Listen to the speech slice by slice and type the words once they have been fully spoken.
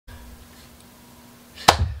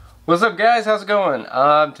What's up guys, how's it going?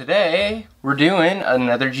 Today we're doing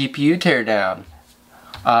another GPU teardown.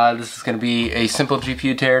 This is going to be a simple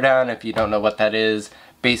GPU teardown. If you don't know what that is,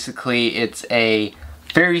 basically it's a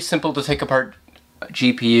very simple to take apart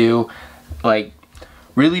GPU. Like,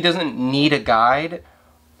 really doesn't need a guide,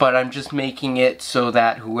 but I'm just making it so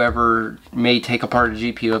that whoever may take apart a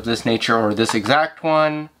GPU of this nature or this exact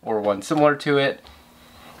one or one similar to it,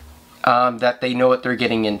 that they know what they're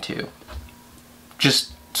getting into.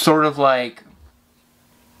 Just sort of like,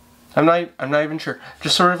 I'm not even sure.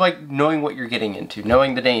 Just sort of like knowing what you're getting into,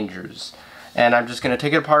 knowing the dangers. And I'm just going to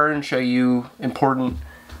take it apart and show you important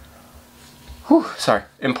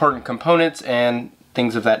components and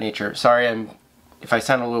things of that nature. Sorry, if I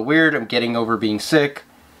sound a little weird, I'm getting over being sick.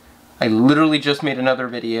 I literally just made another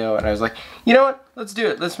video and I was like, you know what? Let's do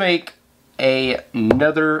it. Let's make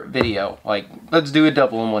another video. Like, let's do a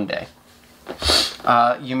double in one day.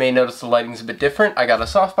 You may notice the lighting's a bit different. I got a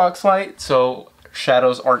softbox light, so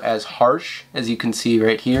shadows aren't as harsh as you can see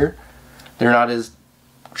right here. They're not as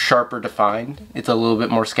sharp or defined. It's a little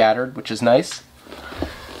bit more scattered, which is nice.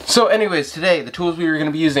 So anyways, today the tools we are going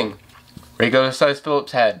to be using: regular size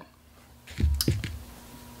Phillips head,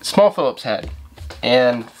 small Phillips head,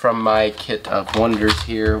 and from my kit of wonders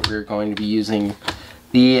here, we're going to be using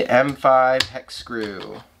the M5 hex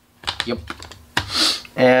screw. Yep.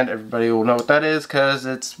 And everybody will know what that is because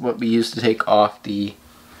it's what we use to take off the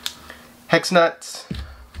hex nuts.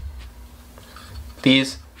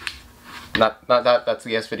 These, not that, that's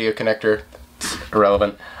the S-video connector, it's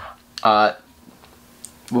irrelevant. What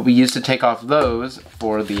we use to take off those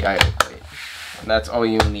for the I/O plate. And that's all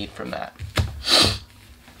you need from that.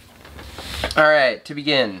 Alright, to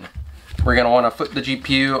begin, we're going to want to flip the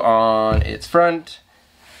GPU on its front.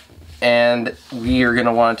 And we are going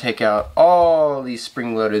to want to take out all these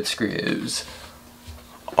spring-loaded screws.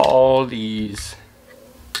 All these.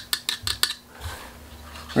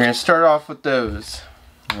 We're going to start off with those.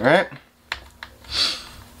 Alright?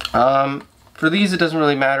 For these, it doesn't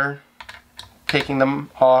really matter taking them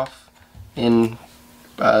off in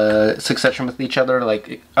succession with each other,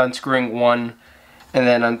 like unscrewing one and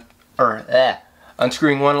then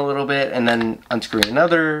unscrewing one a little bit and then unscrewing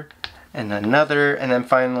another, and then another, and then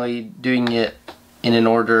finally doing it in an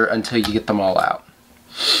order until you get them all out.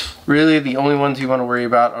 Really, the only ones you want to worry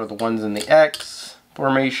about are the ones in the X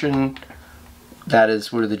formation. That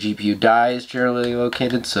is where the GPU die is generally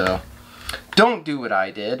located, so don't do what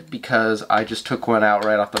I did, because I just took one out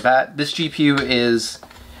right off the bat. This GPU is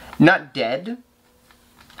not dead.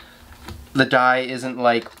 The die isn't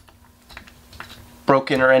like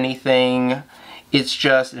broken or anything. It's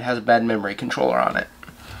just, it has a bad memory controller on it.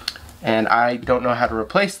 And I don't know how to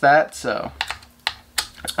replace that, so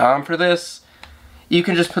for this, you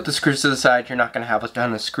can just put the screws to the side. You're not going to have a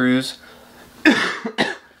ton of screws.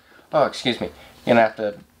 Oh, excuse me. You're going to have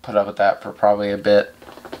to put up with that for probably a bit.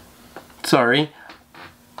 Sorry.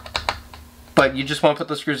 But you just want to put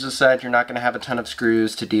the screws to the side. You're not going to have a ton of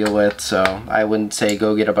screws to deal with, so I wouldn't say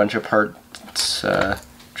go get a bunch of parts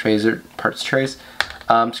trays,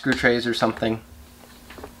 screw trays or something.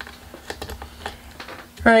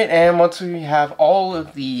 Alright, and once we have all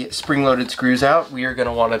of the spring-loaded screws out, we are going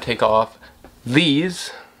to want to take off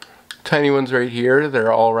these tiny ones right here.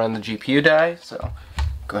 They're all around the GPU die, so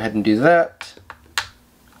go ahead and do that.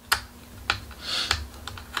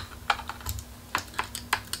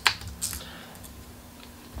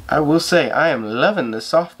 I will say, I am loving this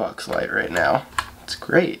softbox light right now. It's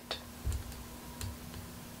great.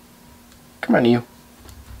 Come on, you.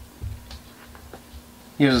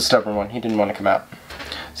 He was a stubborn one. He didn't want to come out.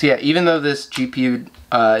 So yeah, even though this GPU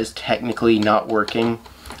is technically not working,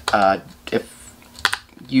 if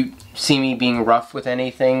you see me being rough with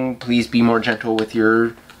anything, please be more gentle with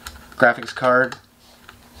your graphics card.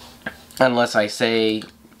 Unless I say,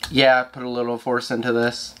 yeah, put a little force into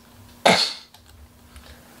this.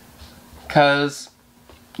 Because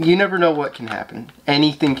you never know what can happen.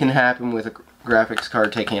 Anything can happen with a graphics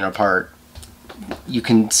card taking it apart. You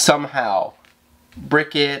can somehow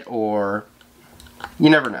brick it, or you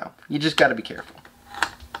never know. You just gotta be careful.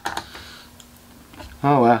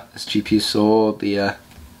 Oh wow, this GPU sold the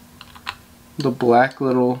black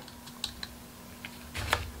little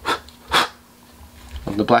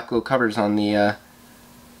covers on the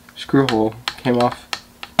screw hole came off.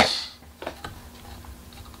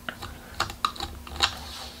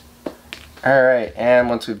 Alright, and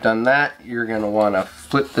once we've done that, you're gonna wanna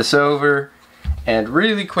flip this over and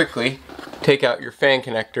really quickly take out your fan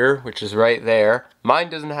connector, which is right there. Mine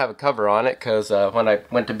doesn't have a cover on it because when I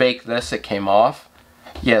went to bake this, it came off.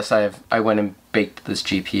 Yes, I went and baked this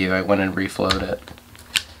GPU. I went and reflowed it.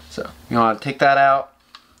 So you want to take that out,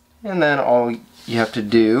 And then all you have to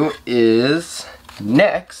do is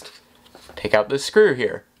next take out this screw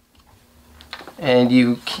here. And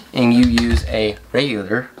you use a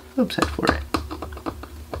regular Phillips head for it.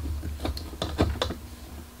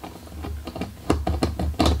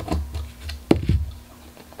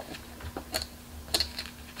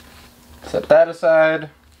 Set that aside.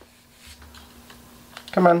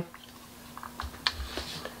 Come on.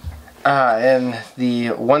 And the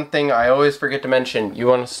one thing I always forget to mention, you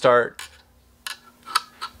want to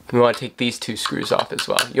take these two screws off as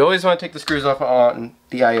well. You always want to take the screws off on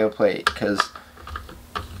the I/O plate because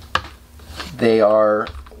they are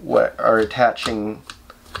what are attaching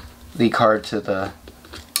the card to the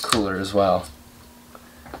cooler as well.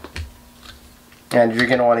 And you're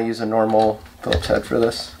going to want to use a normal Phillips head for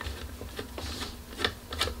this.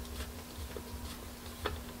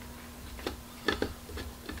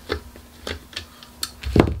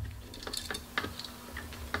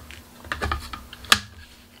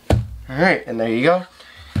 Alright, and there you go.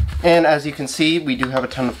 And as you can see, we do have a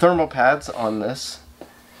ton of thermal pads on this.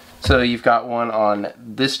 So you've got one on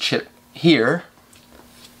this chip here.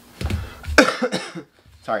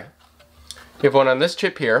 Sorry. You have one on this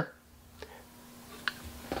chip here.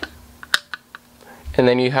 And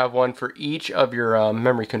then you have one for each of your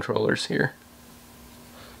memory controllers here.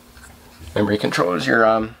 Memory controllers,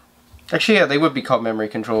 actually, yeah, they would be called memory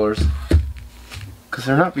controllers. Because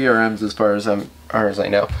they're not VRMs as far as I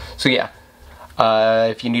know. So yeah,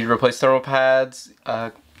 if you need to replace thermal pads,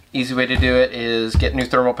 easy way to do it is get new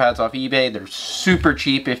thermal pads off eBay. They're super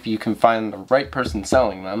cheap if you can find the right person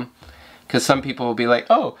selling them. Because some people will be like,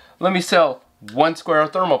 oh, let me sell 1 square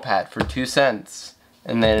thermal pad for 2 cents.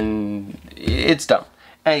 And then it's dumb.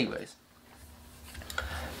 Anyways,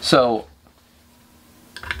 so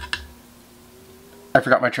I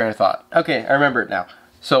forgot my train of thought. Okay, I remember it now.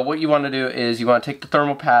 So what you want to do is you want to take the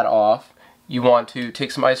thermal pad off. You want to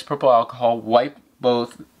take some isopropyl alcohol, wipe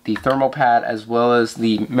both the thermal pad as well as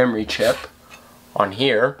the memory chip on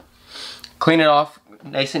here. Clean it off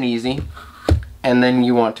nice and easy. And then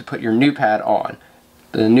you want to put your new pad on.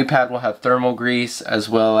 The new pad will have thermal grease as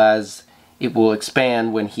well as it will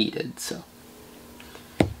expand when heated. So,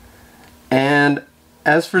 and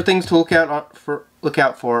as for things to look out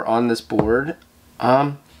for on this board,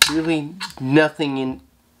 really nothing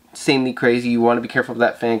insanely crazy. You want to be careful of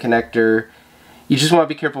that fan connector. You just want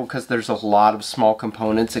to be careful because there's a lot of small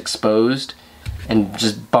components exposed, and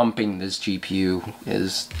just bumping this GPU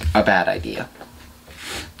is a bad idea.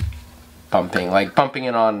 Like bumping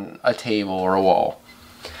it on a table or a wall.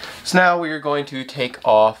 So now we are going to take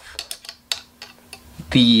off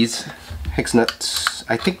these hex nuts.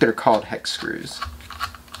 I think they're called hex screws.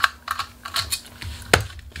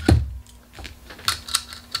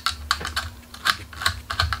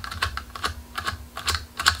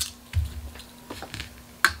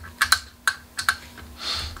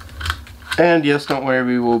 And yes, don't worry,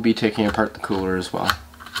 we will be taking apart the cooler as well.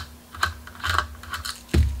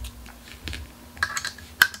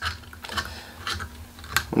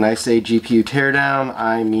 When I say GPU teardown,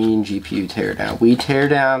 I mean GPU teardown. We tear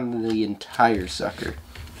down the entire sucker.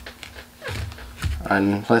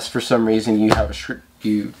 Unless for some reason you have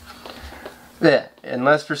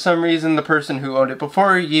unless for some reason the person who owned it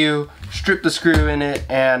before you stripped the screw in it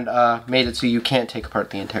and made it so you can't take apart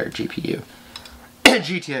the entire GPU.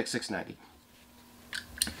 GTX 690.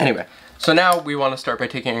 Anyway, so now we want to start by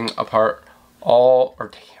taking off all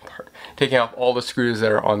the screws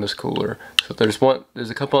that are on this cooler. So there's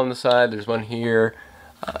a couple on the side, there's one here,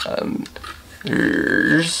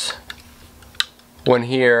 there's one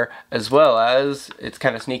here, as well as, it's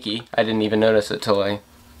kind of sneaky, I didn't even notice it till I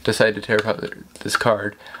decided to tear apart this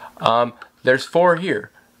card. There's 4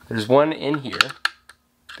 here. There's one in here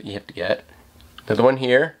that you have to get, another one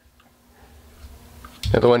here,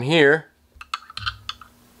 another one here,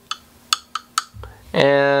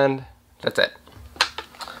 and that's it.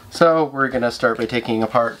 So we're going to start by taking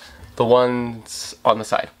apart the ones on the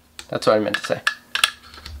side. That's what I meant to say.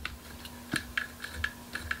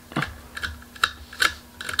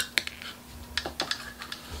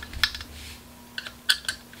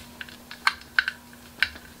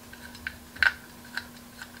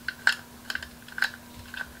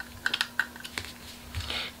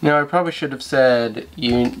 Now I probably should have said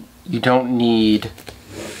you don't need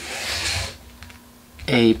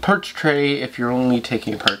a parts tray if you're only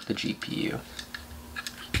taking apart the GPU.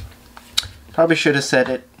 Probably should have said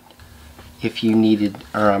it if you needed,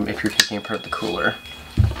 or if you're taking apart the cooler.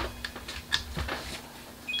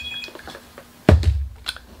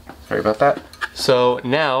 Sorry about that. So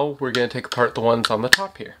now we're going to take apart the ones on the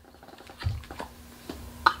top here.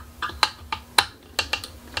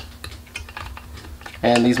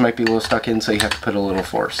 And these might be a little stuck in, so you have to put a little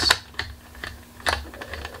force.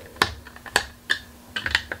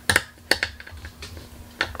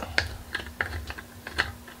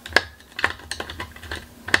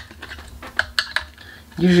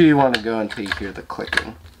 Usually you want to go until you hear the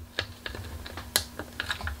clicking.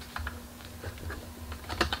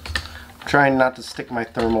 I'm trying not to stick my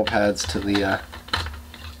thermal pads to the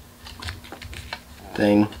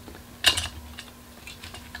thing.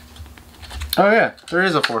 Oh yeah, there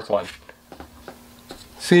is a fourth one.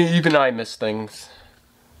 See, even I miss things.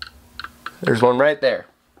 There's one right there.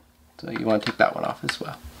 So you want to take that one off as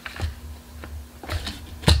well.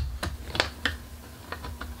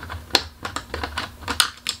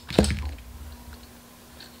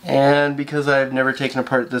 And because I've never taken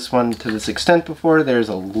apart this one to this extent before, there's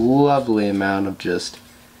a lovely amount of just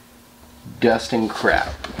dust and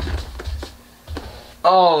crap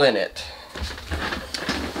all in it.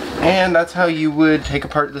 And that's how you would take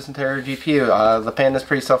apart this entire GPU. The fan is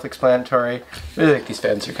pretty self-explanatory. I really like these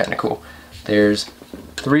fans, they're kind of cool. There's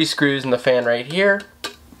 3 screws in the fan right here.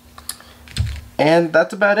 And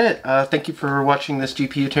that's about it. Thank you for watching this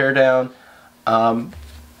GPU teardown.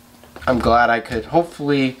 I'm glad I could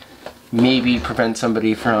hopefully maybe prevent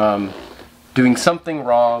somebody from doing something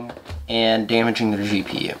wrong and damaging their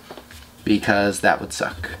GPU, because that would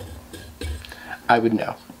suck. I would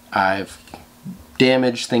know. I've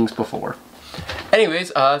damaged things before.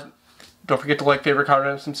 Anyways, don't forget to like, favorite, comment,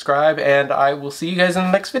 and subscribe, and I will see you guys in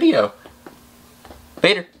the next video.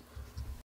 Later.